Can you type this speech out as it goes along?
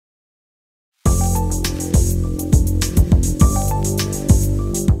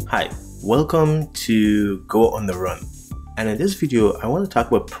Hi, welcome to Go on the Run, and in this video I want to talk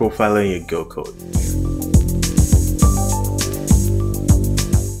about profiling your Go code.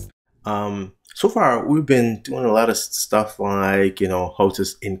 So far we've been doing a lot of stuff like, how to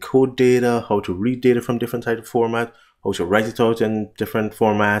encode data, how to read data from different types of format, how to write it out in different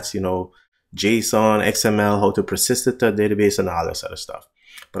formats, JSON, XML, how to persist it to a database and all this other stuff.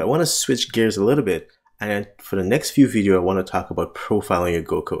 But I want to switch gears a little bit. And for the next few videos, I want to talk about profiling your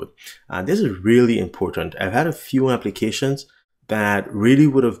Go code. This is really important. I've had a few applications that really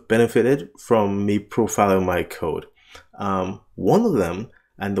would have benefited from me profiling my code. One of them,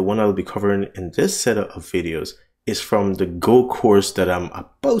 and the one I'll be covering in this set of videos, is from the Go course that I'm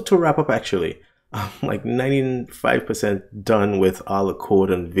about to wrap up actually. I'm like 95% done with all the code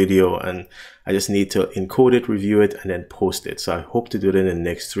and video, and I just need to encode it, review it, and then post it. So I hope to do it in the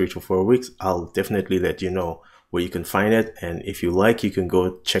next 3 to 4 weeks. I'll definitely let you know where you can find it. And if you like, you can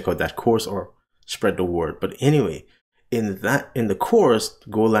go check out that course or spread the word. But anyway, in the course,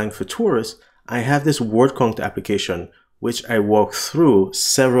 GOlang for Tourists, I have this word count application, which I walk through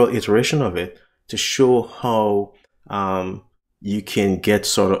several iterations of it to show how, you can get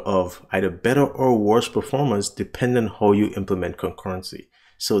sort of either better or worse performance depending on how you implement concurrency.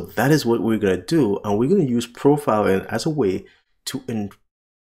 So that is what we're going to do. And we're going to use profiling as a way to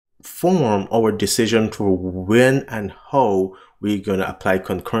inform our decision for when and how we're going to apply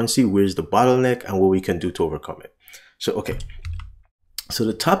concurrency, where's the bottleneck, and what we can do to overcome it. So, okay. So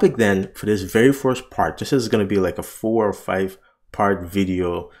the topic then for this very first part, this is going to be like a 4 or 5 part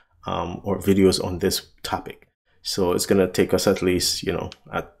video or videos on this topic. So it's going to take us at least,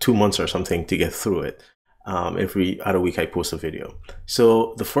 2 months or something to get through it. Every other week I post a video.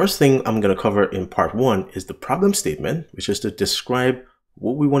 So the first thing I'm going to cover in part 1 is the problem statement, which is to describe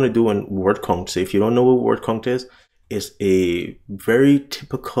what we want to do in word count. So if you don't know what word count is, it's a very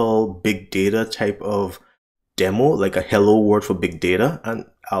typical big data type of demo, like a hello word for big data. And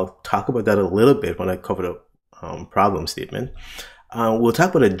I'll talk about that a little bit when I cover the problem statement. We'll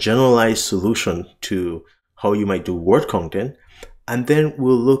talk about a generalized solution to how you might do word counting, and then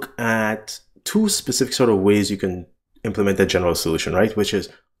we'll look at 2 specific sort of ways you can implement a general solution, right? Which is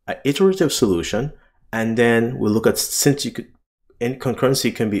an iterative solution, and then we'll look at, since you could, and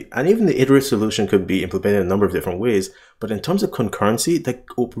concurrency can be, and even the iterative solution could be implemented in a number of different ways, but in terms of concurrency, that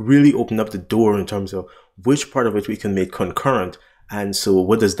really opened up the door in terms of which part of it we can make concurrent, and so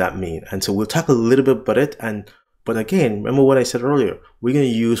what does that mean? And so we'll talk a little bit about it, but again, remember what I said earlier, we're going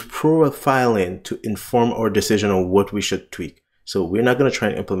to use profiling to inform our decision on what we should tweak. So we're not going to try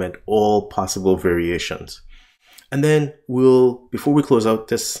and implement all possible variations. And then before we close out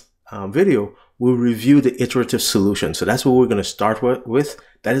this video, we'll review the iterative solution. So that's what we're going to start with.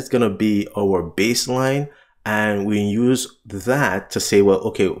 That is going to be our baseline. And we use that to say, well,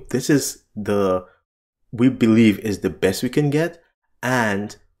 okay, this is we believe is the best we can get.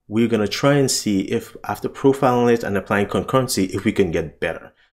 And we're going to try and see if, after profiling it and applying concurrency, if we can get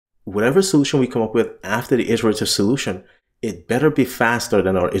better. Whatever solution we come up with after the iterative solution, it better be faster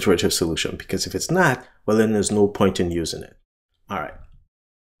than our iterative solution, because if it's not, well, then there's no point in using it. All right.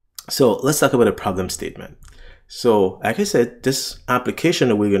 So let's talk about a problem statement. So like I said, this application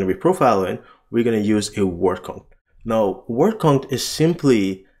that we're going to be profiling, we're going to use a word count. Now, word count is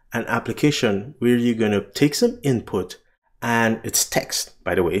simply an application where you're going to take some input, and it's text,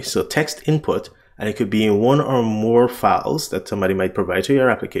 by the way, so text input, and it could be in 1 or more files that somebody might provide to your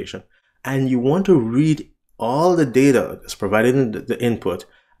application. And you want to read all the data that's provided in the input,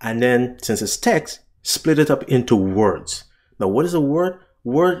 and then, since it's text, split it up into words. Now, what is a word?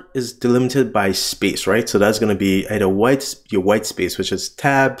 Word is delimited by space, right? So that's going to be either your white space, which is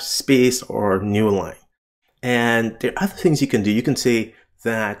tab, space, or new line. And there are other things you can do. You can say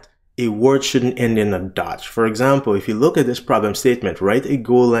that a word shouldn't end in a dot. For example, if you look at this problem statement, write a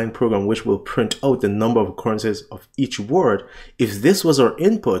GOlang program which will print out the number of occurrences of each word. If this was our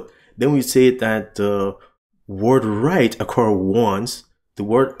input, then we say that the word right occur once, the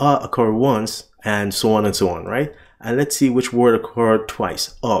word occur once, and so on, right? And let's see which word occurred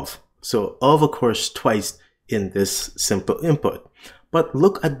twice, of. So of occurs twice in this simple input. But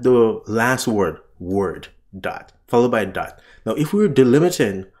look at the last word, dot, followed by a dot. Now, if we're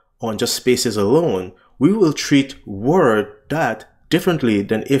delimiting on just spaces alone, we will treat word dot differently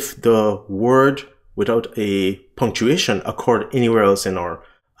than if the word without a punctuation occurred anywhere else in our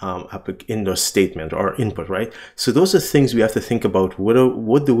in the statement or input, right? So those are things we have to think about.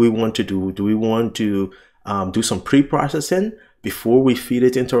 What do we want to do? Do we want to do some pre-processing before we feed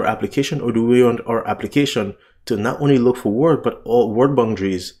it into our application, or do we want our application to not only look for word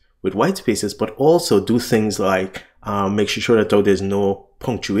boundaries with white spaces, but also do things like Make sure that there's no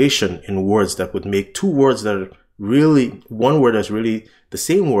punctuation in words that would make two words that are really, one word that's really the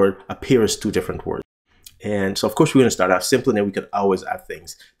same word appear as two different words. And so of course we're going to start off simple, and then we can always add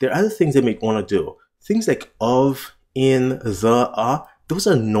things. There are other things that we want to do. Things like of, in, the, those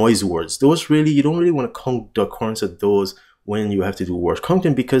are noise words. Those really, you don't really want to count the occurrence of those when you have to do word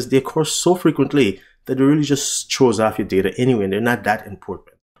counting, because they occur so frequently that it really just throws off your data anyway, and they're not that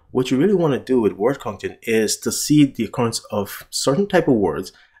important. What you really want to do with word counting is to see the occurrence of certain type of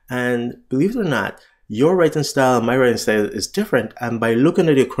words. And believe it or not, your writing style and my writing style is different. And by looking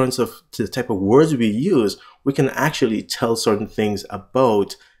at the occurrence of the type of words we use, we can actually tell certain things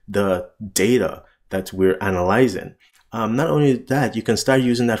about the data that we're analyzing. Not only that, you can start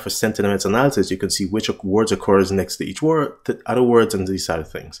using that for sentiment analysis. You can see which words occurs next to each word, the other words, and these sort of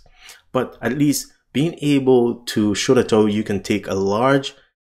things. But at least being able to show that you can take a large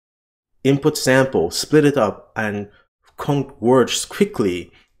input sample, split it up, and count words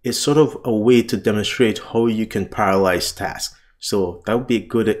quickly is sort of a way to demonstrate how you can parallelize tasks. So that would be a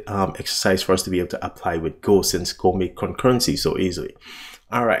good exercise for us to be able to apply with Go, since Go make concurrency so easily.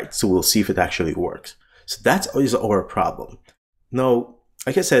 All right, so we'll see if it actually works. So that is our problem. Now,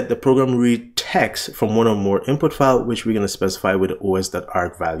 like I said, the program read text from one or more input file, which we're going to specify with the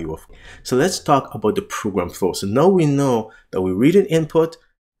os.arg value of. So let's talk about the program flow. So now we know that we read an input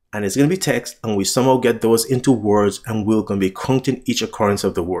and it's going to be text, and we somehow get those into words, and we're going to be counting each occurrence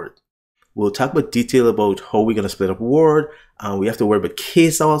of the word. We'll talk about detail about how we're going to split up a word. We have to worry about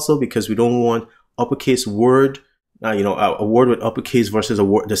case also, because we don't want uppercase word, a word with uppercase versus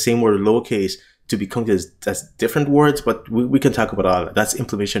the same word with lowercase to be counted as different words. But we can talk about all that. That's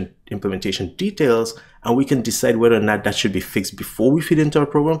implementation details, and we can decide whether or not that should be fixed before we feed into our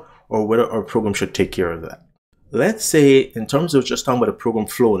program, or whether our program should take care of that. Let's say, in terms of just talking about the program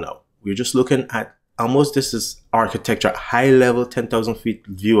flow now, we're just looking at almost, this is architecture, high level 10,000 feet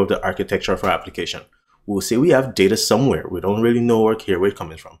view of the architecture of our application. We'll say we have data somewhere. We don't really know where it's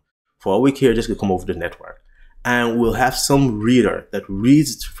coming from. For all we care, this could come over the network. And we'll have some reader that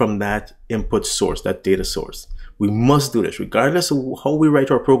reads from that input source, that data source. We must do this regardless of how we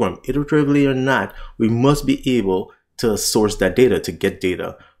write our program, iteratively or not. We must be able to source that data, to get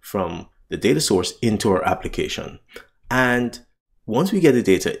data from the data source into our application. And once we get the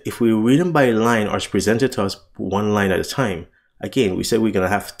data, if we read them by line or it's presented to us one line at a time, again, we said we're going to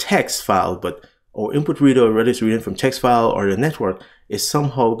have text file, but our input reader, whether it's reading from text file or the network, is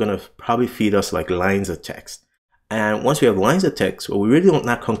somehow going to probably feed us like lines of text. And once we have lines of text, well, we really don't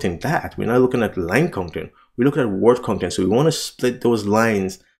not counting that. We're not looking at line counting. We're looking at word counting. So we want to split those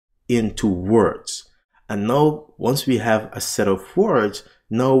lines into words. And now, once we have a set of words,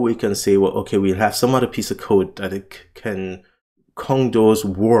 now we can say, well, okay, we'll have some other piece of code that it can count those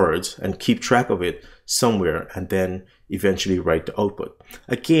words and keep track of it somewhere, and then eventually write the output.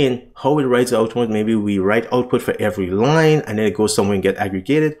 Again, how it writes the output, maybe we write output for every line and then it goes somewhere and get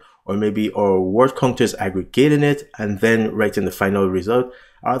aggregated, or maybe our word counter is aggregating it and then writing the final result.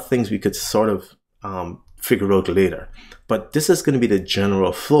 Are things we could sort of figure out later. But this is going to be the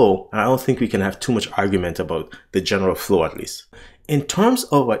general flow, and I don't think we can have too much argument about the general flow, at least. In terms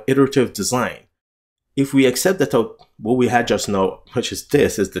of an iterative design, if we accept that what we had just now, which is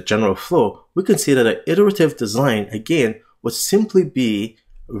this, is the general flow, we can say that an iterative design, again, would simply be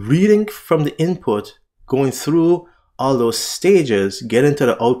reading from the input, going through all those stages, getting to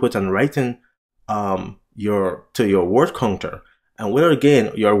the output and writing to your word counter. And whether,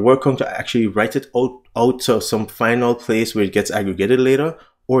 again, your word counter actually write it out to some final place where it gets aggregated later,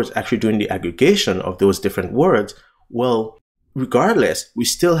 or it's actually doing the aggregation of those different words, well, regardless, we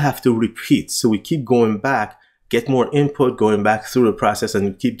still have to repeat. So we keep going back, get more input, going back through the process, and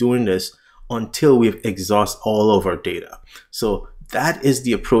we keep doing this until we've exhausted all of our data. So that is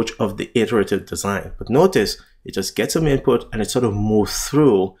the approach of the iterative design. But notice, it just gets some input and it sort of moves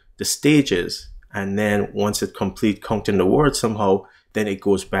through the stages. And then once it complete counting the words somehow, then it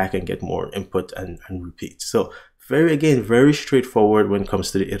goes back and get more input and repeats. So very straightforward when it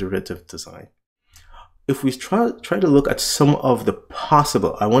comes to the iterative design. If we try to look at some of the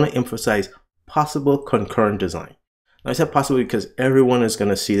possible, I want to emphasize possible concurrent design. Now, I said possible because everyone is going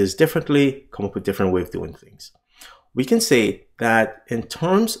to see this differently, come up with different way of doing things. We can say that in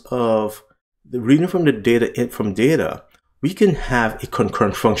terms of the reading from the data, we can have a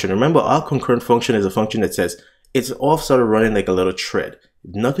concurrent function. Remember, our concurrent function is a function that says it's all sort of running like a little thread.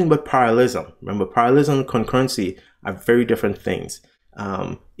 Nothing but parallelism. Remember, parallelism and concurrency are very different things.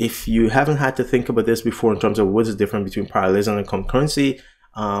 If you haven't had to think about this before in terms of what is different between parallelism and concurrency,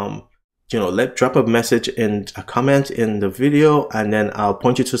 drop a message and a comment in the video, and then I'll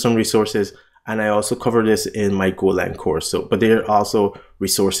point you to some resources And I also cover this in my GOlang course. So, but there are also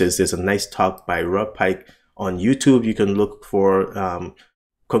resources. There's a nice talk by Rob Pike on YouTube. You can look for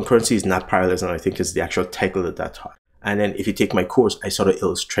concurrency is not parallelism, I think is the actual title of that talk. And then if you take my course, I sort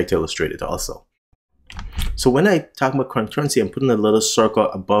of try to illustrate it also. So when I talk about concurrency, I'm putting a little circle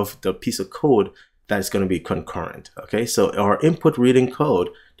above the piece of code that is going to be concurrent. Okay, so our input reading code,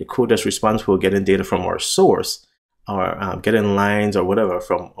 the code that's responsible for getting data from our source, or getting lines or whatever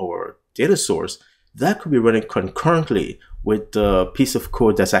from our data source, that could be running concurrently with the piece of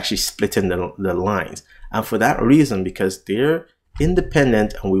code that's actually splitting the lines. And for that reason, because they're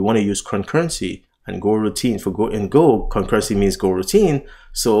independent and we want to use concurrency and Go routine. In Go, concurrency means Go routine,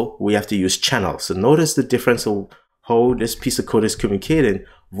 so we have to use channels. So notice the difference of how this piece of code is communicating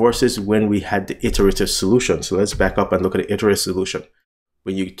versus when we had the iterative solution. So let's back up and look at the iterative solution.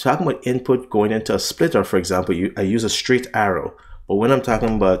 When you talk about input going into a splitter, for example, I use a straight arrow. But when I'm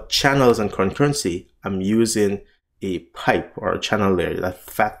talking about channels and concurrency, I'm using a pipe or a channel layer, that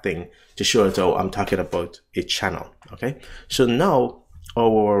fat thing, to show that, oh, I'm talking about a channel. Okay, so now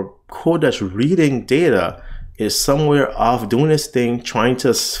our code that's reading data is somewhere off doing this thing, trying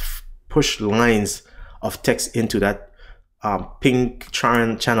to push lines of text into that pink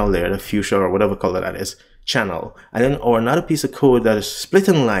channel layer, the fuchsia or whatever color that is, channel. And then or another piece of code that is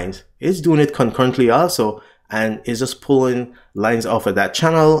splitting lines is doing it concurrently also, and is just pulling lines off of that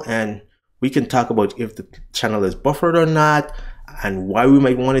channel. And we can talk about if the channel is buffered or not, and why we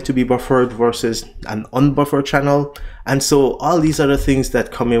might want it to be buffered versus an unbuffered channel. And so all these are the things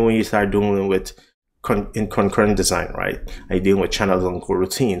that come in when you start dealing with in concurrent design, right? I deal with channels and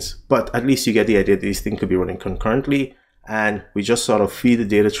coroutines, but at least you get the idea that these things could be running concurrently, and we just sort of feed the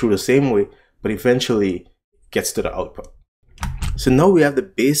data through the same way, but eventually gets to the output. So now we have the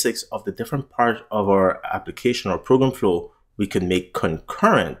basics of the different parts of our application or program flow we can make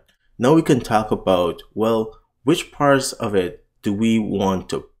concurrent. Now we can talk about, well, which parts of it do we want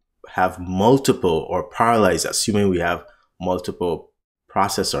to have multiple or parallelize, assuming we have multiple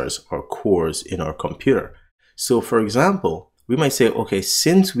processors or cores in our computer. So for example, we might say, okay,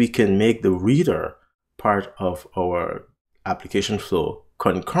 since we can make the reader part of our application flow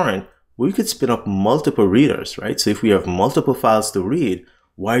concurrent, we could spin up multiple readers, right? So if we have multiple files to read,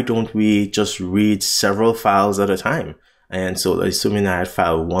 why don't we just read several files at a time? And so assuming I had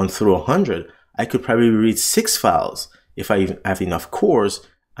file 1 through 100, I could probably read 6 files if I have enough cores.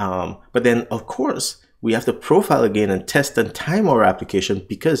 But then of course, we have to profile again and test and time our application,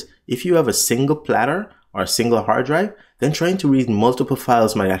 because if you have a single platter or a single hard drive, then trying to read multiple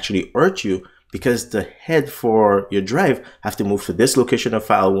files might actually hurt you, because the head for your drive have to move to this location of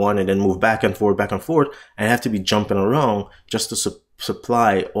file 1 and then move back and forth, and have to be jumping around just to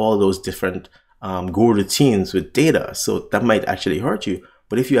supply all those different Go routines with data. So that might actually hurt you.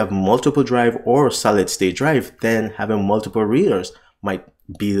 But if you have multiple drive or solid state drive, then having multiple readers might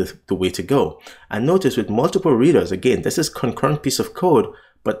be the way to go. And notice with multiple readers, again, this is concurrent piece of code,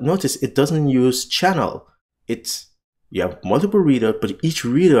 but notice it doesn't use channel. You have multiple readers, but each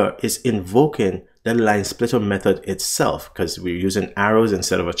reader is invoking the line splitter method itself, because we're using arrows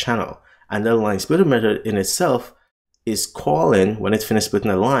instead of a channel. And the line splitter method in itself is calling, when it's finished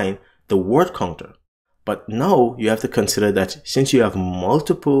splitting a line, the word counter. But now you have to consider that since you have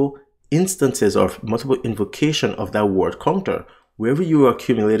multiple instances or multiple invocation of that word counter, wherever you are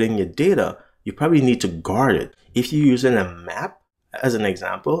accumulating your data, you probably need to guard it. If you're using a map, as an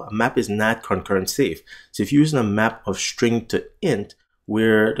example, a map is not concurrent safe. So if you're using a map of string to int,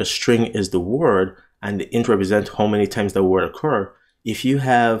 where the string is the word and the int represents how many times the word occur, if you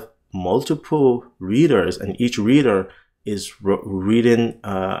have multiple readers and each reader is reading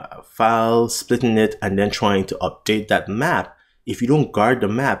a file, splitting it, and then trying to update that map, if you don't guard the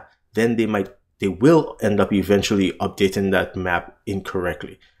map, then they will end up eventually updating that map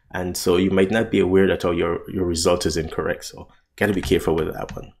incorrectly. And so you might not be aware that your result is incorrect. So got to be careful with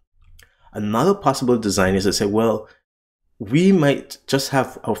that one. Another possible design is to say, well, we might just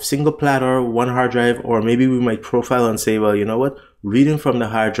have a single platter, one hard drive, or maybe we might profile and say, well, you know what? Reading from the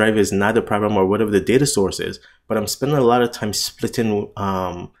hard drive is not a problem, or whatever the data source is, but I'm spending a lot of time splitting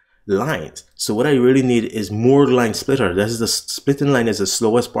lines. So what I really need is more line splitter. This is the splitting line is the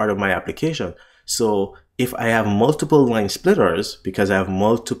slowest part of my application. So if I have multiple line splitters, because I have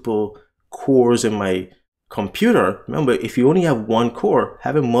multiple cores in my computer, remember, if you only have one core,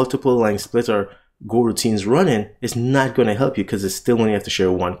 having multiple line splitter Go routines running is not going to help you, because it's still only have to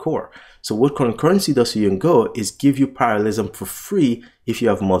share one core. So what concurrency does for you in Go is give you parallelism for free if you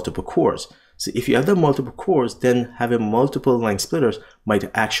have multiple cores. So if you have the multiple cores, then having multiple line splitters might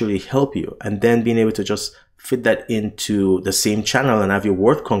actually help you. And then being able to just fit that into the same channel and have your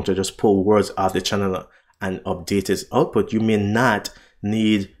word counter just pull words off the channel and update its output, you may not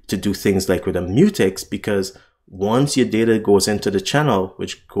need to do things like with a mutex, because once your data goes into the channel,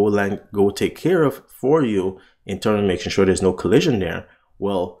 which GOlang go take care of for you in terms of making sure there's no collision there,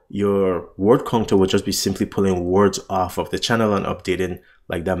 well, your word counter will just be simply pulling words off of the channel and updating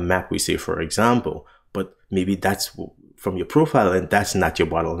like that map we say, for example. But maybe that's from your profile and that's not your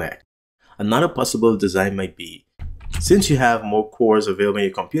bottleneck. Another possible design might be, since you have more cores available in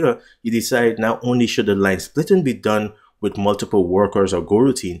your computer, you decide not only should the line splitting be done with multiple workers or Go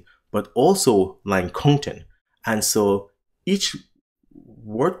routine, but also line counting. And so each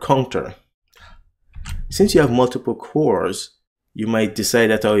word counter, since you have multiple cores, you might decide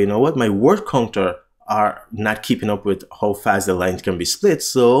that, oh, you know what, my word counter are not keeping up with how fast the lines can be split,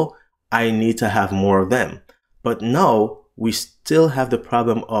 so I need to have more of them. But now we still have the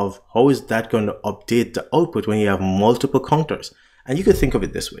problem of how is that going to update the output when you have multiple counters? And you could think of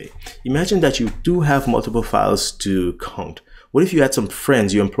it this way. Imagine that you do have multiple files to count. What if you had some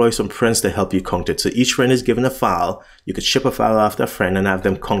friends, you employ some friends to help you count it? So each friend is given a file. You could ship a file after a friend and have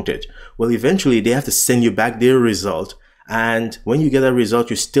them count it. Well, eventually they have to send you back their result. And when you get a result,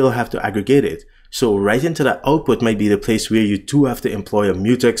 you still have to aggregate it. So right into the output might be the place where you do have to employ a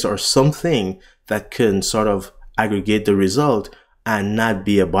mutex or something that can sort of aggregate the result and not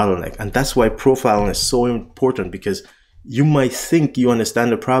be a bottleneck. And that's why profiling is so important, because you might think you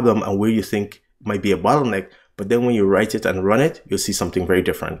understand the problem and where you think might be a bottleneck, but then when you write it and run it, you'll see something very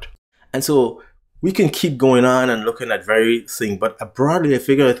different. And so we can keep going on and looking at various things, but broadly I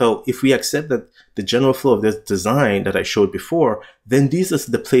figured out if we accept that the general flow of this design that I showed before, then these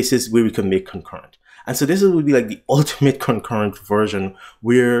are the places where we can make concurrent. And so this would be like the ultimate concurrent version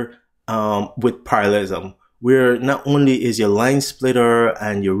where with parallelism, where not only is your line splitter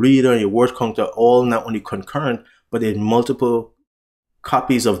and your reader and your word counter all not only concurrent, but in multiple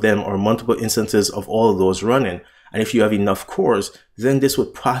copies of them or multiple instances of all of those running. And if you have enough cores, then this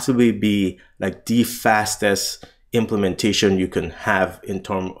would possibly be like the fastest implementation you can have in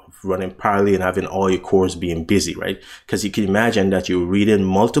terms of running parallel and having all your cores being busy, right? Because you can imagine that you're reading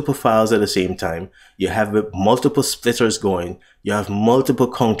multiple files at the same time. You have multiple splitters going. You have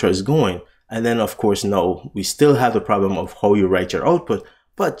multiple counters going. And then, of course, no, we still have the problem of how you write your output,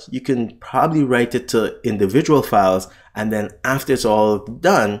 but you can probably write it to individual files. And then after it's all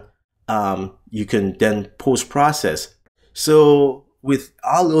done, you can then post-process. So with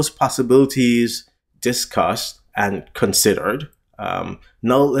all those possibilities discussed and considered,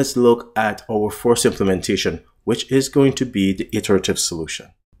 now let's look at our first implementation, which is going to be the iterative solution.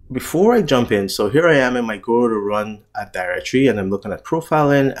 Before I jump in, so here I am in my Go to run a directory and I'm looking at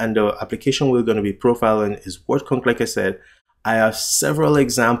profiling, and the application we're going to be profiling is WordConc. Like I said, I have several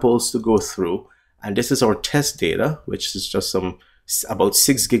examples to go through, and this is our test data, which is just some about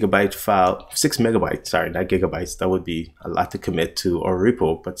 6 megabyte file, 6 megabytes, sorry, not gigabytes. That would be a lot to commit to our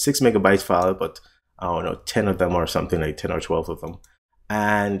repo, but 6 megabyte file, but I don't know, 10 of them or something, like 10 or 12 of them.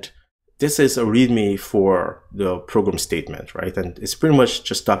 And this is a README for the program statement, right? And it's pretty much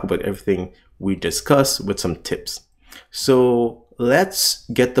just talk about everything we discussed with some tips. So let's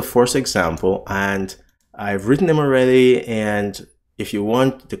get the first example, and I've written them already. And if you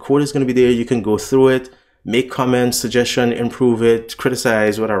want, the code is going to be there. You can go through it, make comments, suggestion, improve it,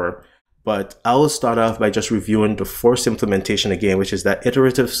 criticize, whatever. But I will start off by just reviewing the first implementation again, which is that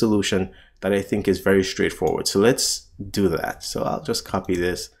iterative solution that I think is very straightforward. So let's do that. So I'll just copy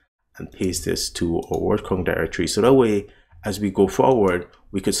this and paste this to our WordConc directory. So that way, as we go forward,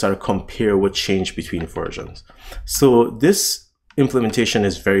 we could sort of compare what changed between versions. So this implementation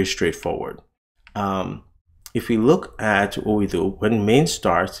is very straightforward. If we look at what we do, when main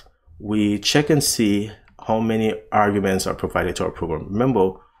starts, we check and see how many arguments are provided to our program.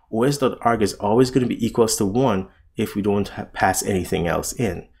 Remember, os.arg is always going to be equals to 1 if we don't pass anything else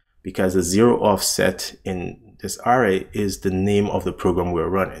in, because the 0 offset in this array is the name of the program we're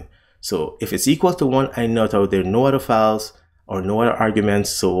running. So if it's equal to 1, I know that there are no other files or no other arguments,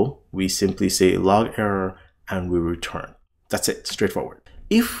 so we simply say log error and we return. That's it, straightforward.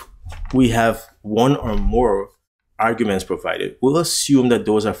 If we have one or more arguments provided, we'll assume that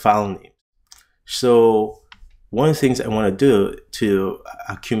those are file names. So one of the things I want to do to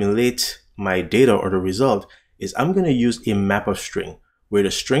accumulate my data or the result is I'm going to use a map of string, where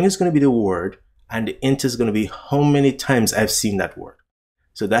the string is going to be the word and the int is going to be how many times I've seen that word.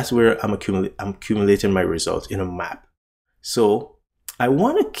 So that's where I'm accumulating my result in a map. So I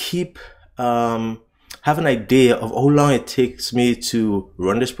want to keep have an idea of how long it takes me to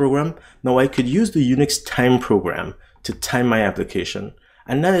run this program. Now I could use the Unix time program to time my application,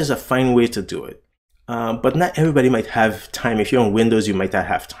 and that is a fine way to do it. but not everybody might have time. If you're on Windows, you might not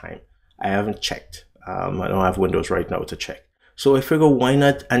have time. I haven't checked. I don't have Windows right now to check. So I figure why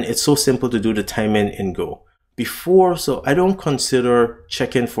not? And it's so simple to do the time in Go. So I don't consider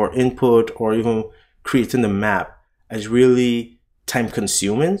checking for input or even creating the map as really time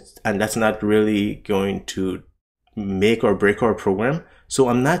consuming, and that's not really going to make or break our program. So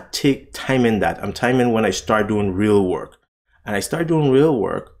I'm not timing that. I'm timing when I start doing real work. And I start doing real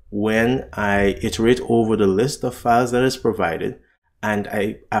work when I iterate over the list of files that is provided, and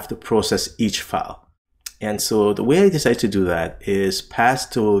I have to process each file. And so the way I decide to do that is pass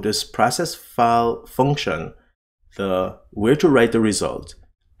to this process file function where to write the result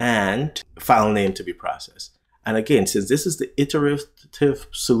and file name to be processed. And again, since this is the iterative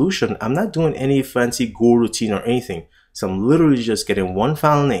solution, I'm not doing any fancy Go routine or anything. So I'm literally just getting one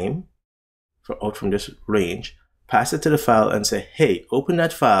file name out from this range, pass it to the file and say, hey, open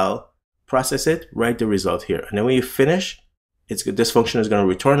that file, process it, write the result here. And then when you finish, this function is going to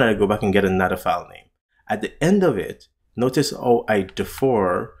return, and I go back and get another file name. At the end of it, notice how I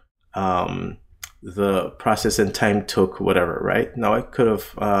defer the processing time took whatever, right? Now I could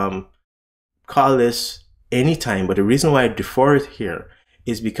have called this anytime, but the reason why I defer it here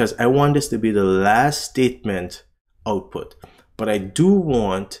is because I want this to be the last statement output. But I do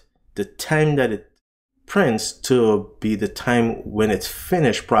want the time that it prints to be the time when it's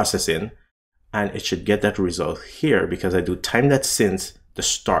finished processing, and it should get that result here because I do time that since the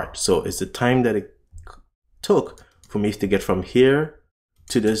start. So it's the time that it took for me to get from here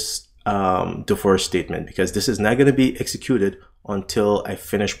to this defer statement, because this is not going to be executed until I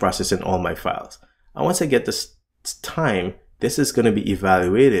finish processing all my files. And once I get this time, this is going to be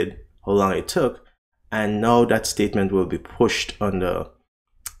evaluated, how long it took, and now that statement will be pushed on the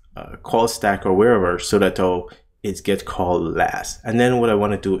call stack or wherever, so that it gets called last. And then what I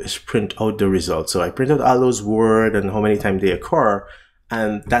want to do is print out the results. So I print out all those words and how many times they occur,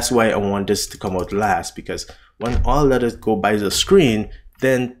 and that's why I want this to come out last, because when all letters go by the screen,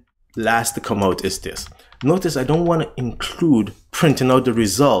 then last to come out is this. Notice I don't want to include printing out the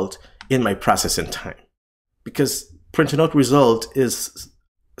result in my processing time, because printing out result is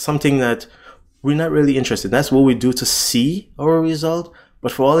something that we're not really interested in. That's what we do to see our result,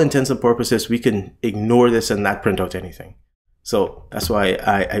 but for all intents and purposes, we can ignore this and not print out anything. So that's why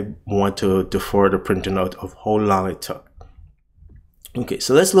I want to defer the printing out of how long it took. Okay,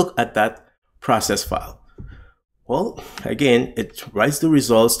 so let's look at that process file. Well, again, it writes the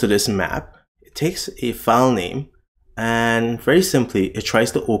results to this map. It takes a file name, and very simply, it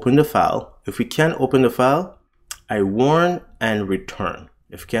tries to open the file. If we can't open the file, I warn and return.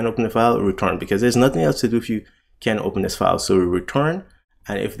 If you can't open the file, return, because there's nothing else to do if you can't open this file. So we return,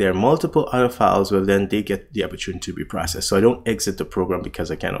 and if there are multiple other files, well, then they get the opportunity to be processed. So I don't exit the program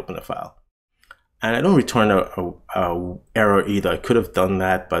because I can't open the file. And I don't return a error either. I could have done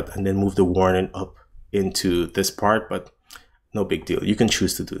that, and then move the warning up into this part, but no big deal. You can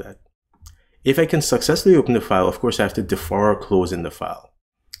choose to do that. If I can successfully open the file, of course, I have to defer closing the file.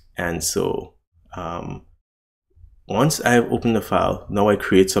 And so once I've opened the file, now I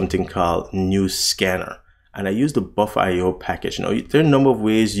create something called new scanner. And I use the buff.io package. Now, there are a number of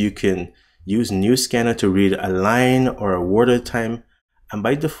ways you can use new scanner to read a line or a word at a time. And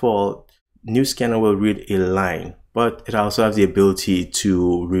by default, new scanner will read a line, but it also has the ability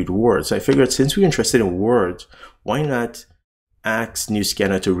to read words. So I figured since we're interested in words, why not ask new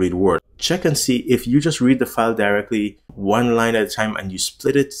scanner to read words? Check and see if you just read the file directly, one line at a time, and you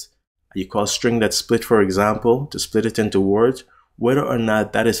split it, you call string that split, for example, to split it into words, whether or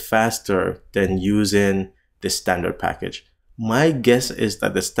not that is faster than using the standard package. My guess is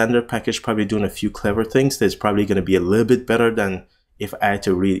that the standard package probably doing a few clever things that's probably going to be a little bit better than if I had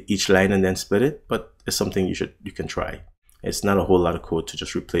to read each line and then split it, but it's something you can try. It's not a whole lot of code to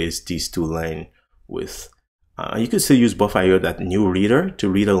just replace these two lines with. You could still use buff.io, that new reader, to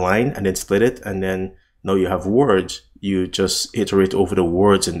read a line and then split it, and then now you have words. You just iterate over the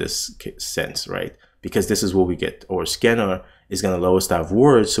words in this sense, right? Because this is what we get. Our scanner is going to allow us to have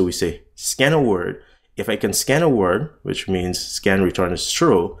words, so we say scan a word. If I can scan a word, which means scan return is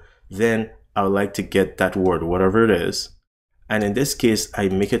true, then I would like to get that word, whatever it is. And in this case, I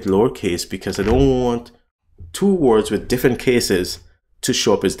make it lowercase because I don't want two words with different cases to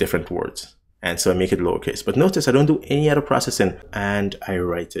show up as different words. And so I make it lowercase. But notice I don't do any other processing, and I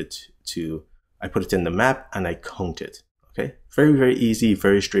I put it in the map and I count it. Okay, very, very easy,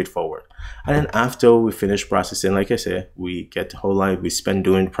 very straightforward. And then after we finish processing, like I said, we get how long we spend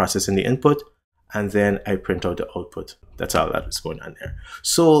doing processing the input, and then I print out the output. That's all that is going on there.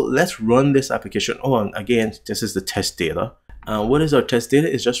 So let's run this application on. Again, this is the test data. What is our test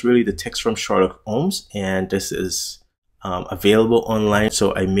data? It's just really the text from Sherlock Holmes, and this is available online.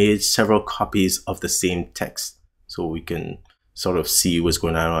 So I made several copies of the same text so we can sort of see what's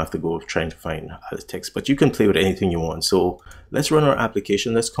going on. I don't have to go trying to find other text, but you can play with anything you want. So let's run our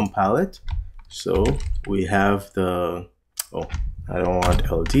application. Let's compile it. So we have the, oh, I don't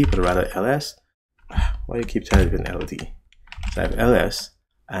want LD, but rather LS. Why do you keep typing LD? So I have LS,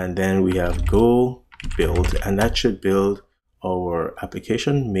 and then we have go build, and that should build our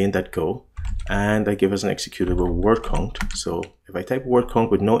application main.go, and that gives us an executable word count. So if I type word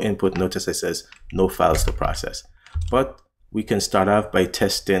count with no input, notice it says no files to process. But we can start off by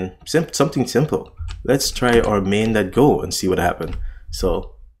testing something simple. Let's try our main.go and see what happened.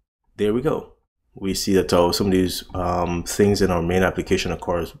 So there we go. We see that some of these things in our main application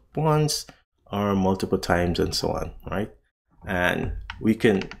occurs once or multiple times and so on, right? And we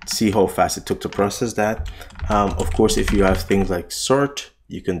can see how fast it took to process that. Of course, if you have things like sort,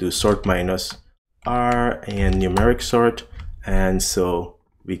 you can do sort minus R and numeric sort. And so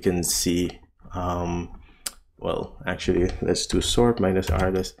we can see, well, actually, let's do sort minus R.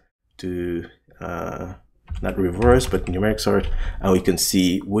 Let's do not reverse, but numeric sort. And we can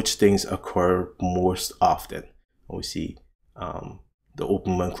see which things occur most often. We see the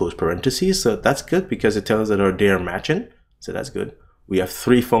open and close parentheses. So that's good because it tells us that they are matching. So that's good. We have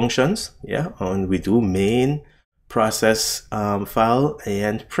 3 functions, yeah, and we do main, process file,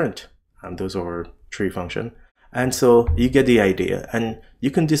 and print. And those are our 3 functions. And so you get the idea. And you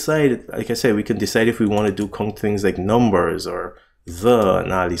can decide, like I said, we can decide if we want to do count things like numbers or the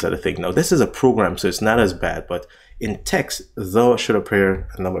and all these other things. Now, this is a program, so it's not as bad, but in text, the should appear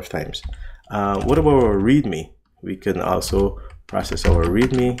a number of times. What about our README? We can also process our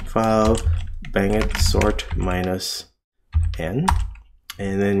README file, bang it, sort minus n,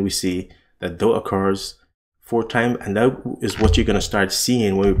 and then we see that though occurs 4 times, and that is what you're going to start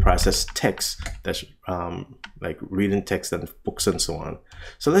seeing when we process text. That's like reading text and books and so on.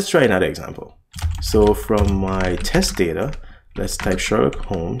 So let's try another example. So from my test data, let's type Sherlock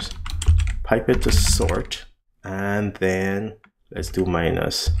Holmes, pipe it to sort, and then let's do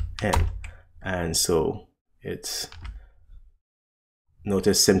minus n. And so it's,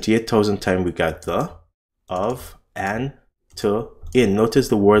 notice 78,000 times we got the, of, and, to, in. Notice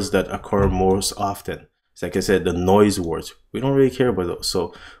the words that occur most often. It's like I said, the noise words. We don't really care about those.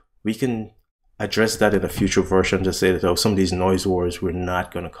 So we can address that in a future version to say that, oh, some of these noise words, we're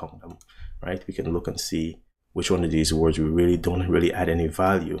not going to count them, right? We can look and see which one of these words we really don't really add any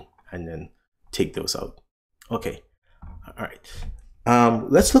value and then take those out. Okay. All right.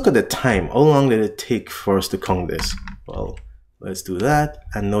 Let's look at the time. How long did it take for us to count this? Well, let's do that.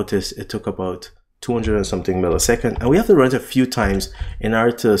 And notice it took about 200 and something milliseconds. And we have to run it a few times in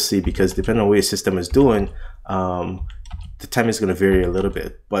order to see, because depending on what your system is doing, the time is going to vary a little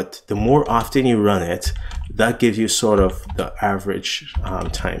bit. But the more often you run it, that gives you sort of the average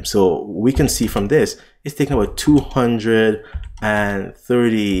time. So we can see from this, it's taking about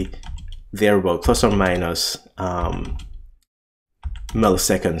 230 thereabout, plus or minus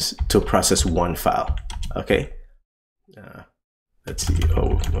milliseconds to process one file. Okay. Let's see.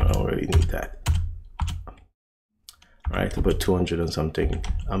 Oh, I already need that. All right, about 200 and something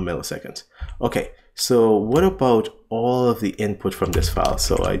milliseconds. Okay, so what about all of the input from this file?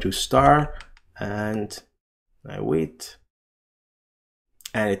 So I do star and I wait,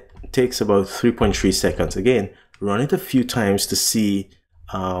 and it takes about 3.3 seconds. Again, run it a few times to see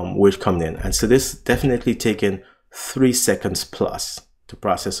where it's coming in. And so this definitely taken 3 seconds plus to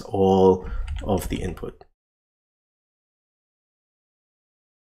process all of the input.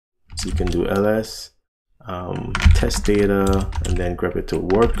 So you can do ls test data and then grab it to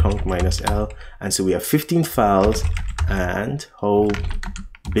word count minus L. And so we have 15 files. And how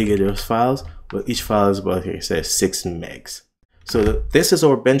big are those files? Well, each file is about, here it says 6 megs. So this is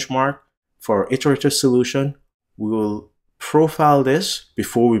our benchmark for our iterative solution. We will profile this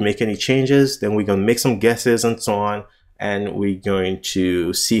before we make any changes. Then we're going to make some guesses and so on. And we're going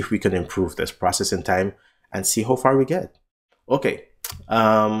to see if we can improve this processing time and see how far we get. Okay.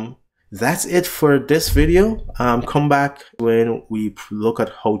 That's it for this video. Come back when we look at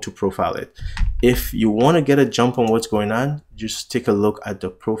how to profile it. If you want to get a jump on what's going on, just take a look at the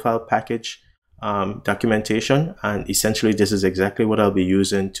profile package documentation. And essentially, this is exactly what I'll be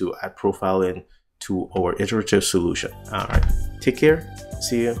using to add profiling to our iterative solution. All right. Take care.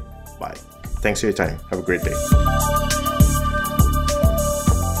 See you. Bye. Thanks for your time. Have a great day.